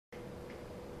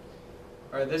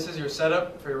Alright, this is your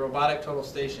setup for your robotic total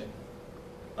station.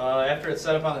 After it's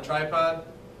set up on the tripod,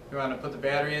 you want to put the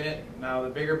battery in it. Now the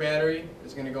bigger battery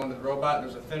is going to go into the robot.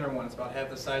 There's a thinner one, it's about half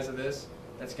the size of this,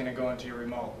 that's going to go into your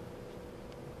remote.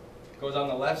 It goes on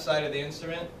the left side of the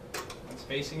instrument, it's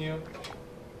facing you,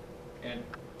 and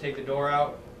take the door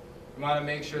out. You want to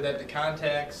make sure that the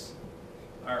contacts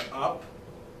are up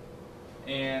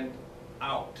and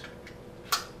out.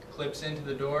 Clips into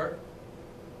the door.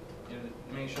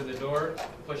 Make sure the door,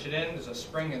 push it in, there's a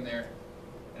spring in there,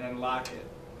 and then lock it.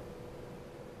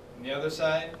 On the other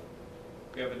side,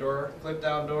 we have a door, flip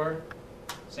down door.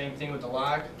 Same thing with the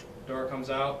lock, door comes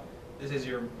out. This is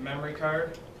your memory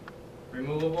card,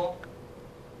 removable.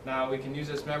 Now we can use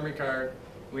this memory card,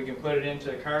 we can put it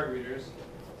into card readers.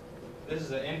 This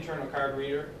is an internal card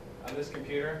reader on this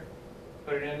computer.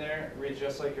 Put it in there, it reads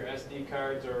just like your SD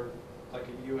cards or like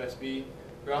a USB.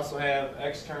 We also have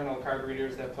external card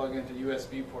readers that plug into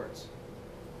USB ports.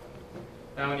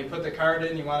 Now when you put the card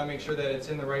in, you want to make sure that it's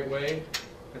in the right way.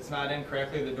 If it's not in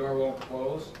correctly, the door won't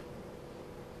close.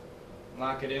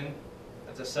 Lock it in.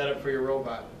 That's a setup for your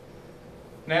robot.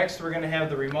 Next, we're going to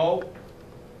have the remote.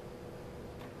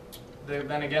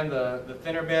 Then again, the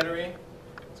thinner battery.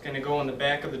 It's going to go in the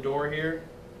back of the door here.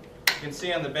 You can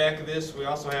see on the back of this, we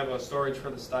also have a storage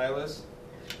for the stylus.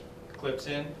 Clips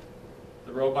in.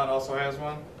 The robot also has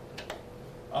one.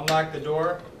 Unlock the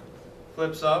door,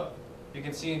 flips up. You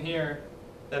can see in here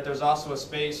that there's also a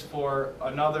space for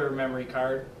another memory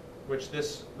card, which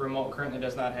this remote currently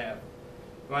does not have.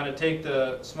 You want to take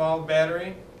the small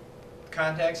battery,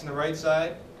 contacts on the right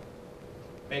side,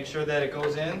 make sure that it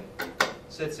goes in,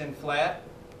 sits in flat,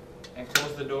 and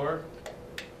close the door.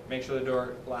 Make sure the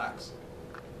door locks.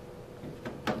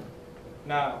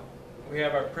 Now, we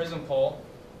have our prism pole,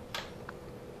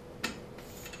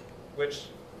 which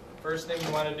first thing you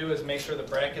want to do is make sure the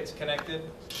bracket's connected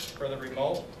for the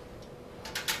remote.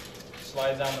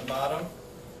 Slides on the bottom.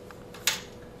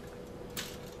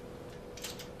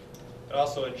 It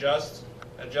also adjust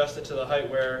it to the height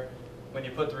where when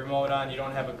you put the remote on you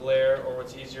don't have a glare or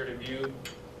what's easier to view.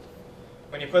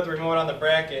 When you put the remote on the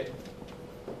bracket,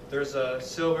 there's a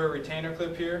silver retainer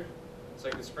clip here. It's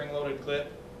like a spring-loaded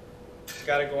clip. It's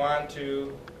got to go on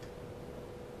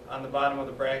the bottom of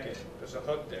the bracket. There's a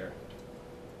hook there.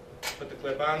 Put the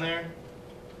clip on there,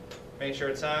 make sure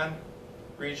it's on,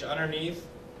 reach underneath,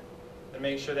 and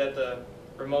make sure that the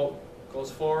remote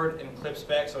goes forward and clips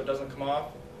back so it doesn't come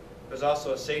off. There's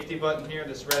also a safety button here,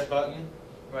 this red button.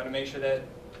 You want to make sure that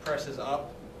presses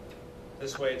up.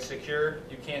 This way it's secure.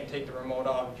 You can't take the remote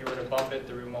off. If you were to bump it,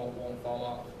 the remote won't fall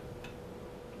off.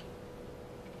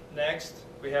 Next,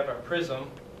 we have our prism.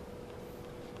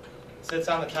 It sits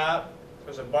on the top.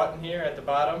 There's a button here at the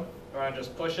bottom. You want to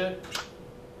just push it,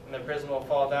 and the prism will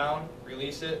fall down.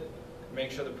 Release it.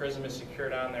 Make sure the prism is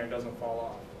secured on there and doesn't fall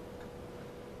off.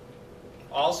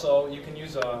 Also, you can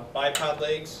use bipod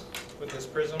legs with this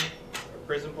prism, or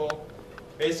prism pole.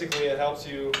 Basically, it helps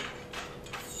you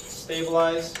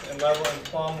stabilize and level and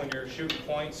plumb when you're shooting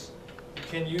points. You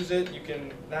can use it, you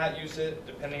can not use it,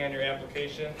 depending on your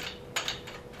application.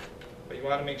 But you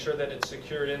want to make sure that it's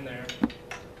secured in there.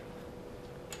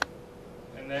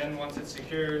 And then once it's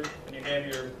secured, and you have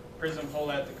your prism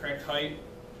pole at the correct height,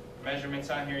 measurements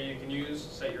on here you can use,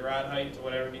 set your rod height to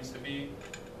whatever it needs to be,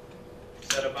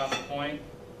 set up on the point,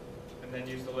 and then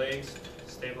use the legs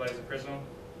to stabilize the prism,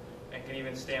 and can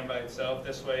even stand by itself.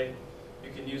 This way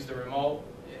you can use the remote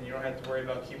and you don't have to worry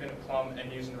about keeping it plumb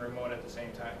and using the remote at the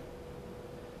same time.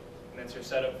 And that's your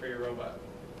setup for your robot.